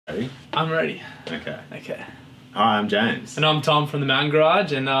Ready? I'm ready. Okay. Okay. Hi, I'm James. And I'm Tom from the Mountain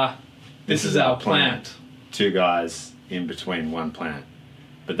Garage, and this is our plant. Two guys in between one plant.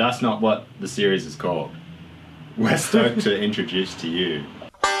 But that's not what the series is called. We're stoked to introduce to you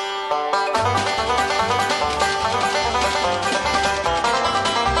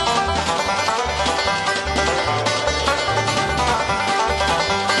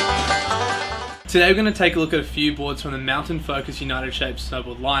Today we're going to take a look at a few boards from the Mountain Focus United Shapes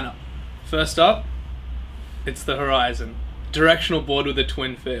snowboard lineup. First up, it's the Horizon, directional board with a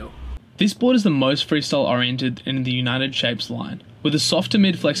twin feel. This board is the most freestyle oriented in the United Shapes line, with a soft to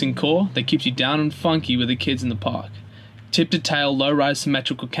mid flexing core that keeps you down and funky with the kids in the park. Tip to tail low rise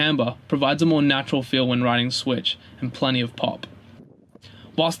symmetrical camber provides a more natural feel when riding switch and plenty of pop.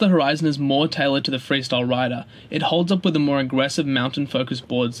 Whilst the Horizon is more tailored to the freestyle rider, it holds up with the more aggressive mountain focused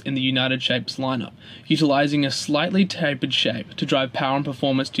boards in the United Shapes lineup, utilising a slightly tapered shape to drive power and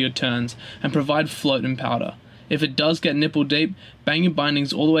performance to your turns and provide float and powder. If it does get nipple deep, bang your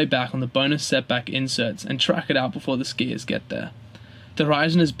bindings all the way back on the bonus setback inserts and track it out before the skiers get there. The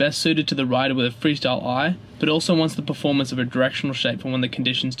Horizon is best suited to the rider with a freestyle eye, but also wants the performance of a directional shape for when the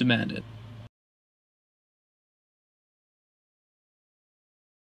conditions demand it.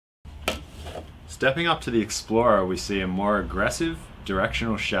 Stepping up to the Explorer, we see a more aggressive,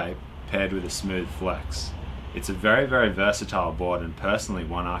 directional shape paired with a smooth flex. It's a very, very versatile board and personally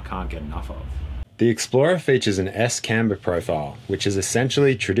one I can't get enough of. The Explorer features an S camber profile, which is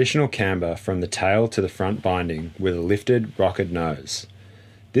essentially traditional camber from the tail to the front binding with a lifted, rocketed nose.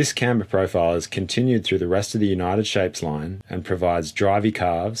 This camber profile is continued through the rest of the United Shapes line and provides drivey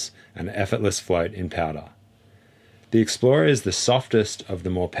carves and effortless float in powder. The Explorer is the softest of the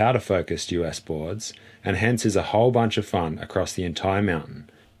more powder-focused US boards, and hence is a whole bunch of fun across the entire mountain.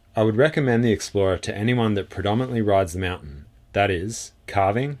 I would recommend the Explorer to anyone that predominantly rides the mountain, that is,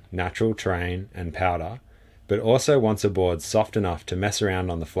 carving, natural terrain, and powder, but also wants a board soft enough to mess around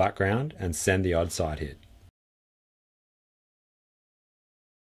on the flat ground and send the odd side hit.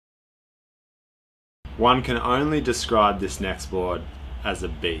 One can only describe this next board as a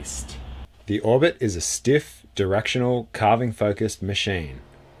beast. The Orbit is a stiff, directional, carving-focused machine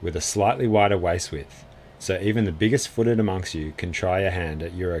with a slightly wider waist width, so even the biggest footed amongst you can try your hand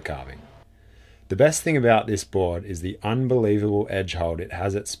at Euro carving. The best thing about this board is the unbelievable edge hold it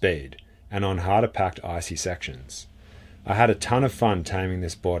has at speed and on harder packed icy sections. I had a ton of fun taming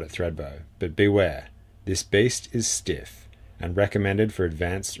this board at Threadbow, but beware, this beast is stiff and recommended for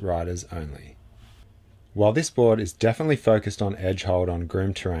advanced riders only. While this board is definitely focused on edge hold on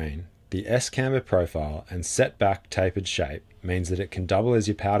groomed terrain, the S-camber profile and set-back tapered shape means that it can double as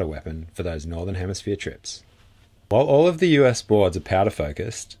your powder weapon for those Northern Hemisphere trips. While all of the US boards are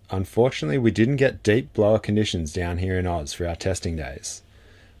powder-focused, unfortunately we didn't get deep blower conditions down here in Oz for our testing days.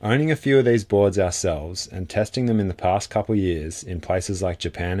 Owning a few of these boards ourselves and testing them in the past couple years in places like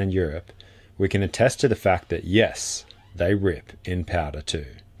Japan and Europe, we can attest to the fact that yes, they rip in powder too.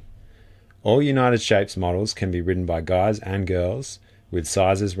 All United Shapes models can be ridden by guys and girls, with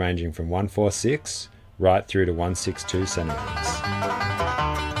sizes ranging from 146 right through to 162 centimeters.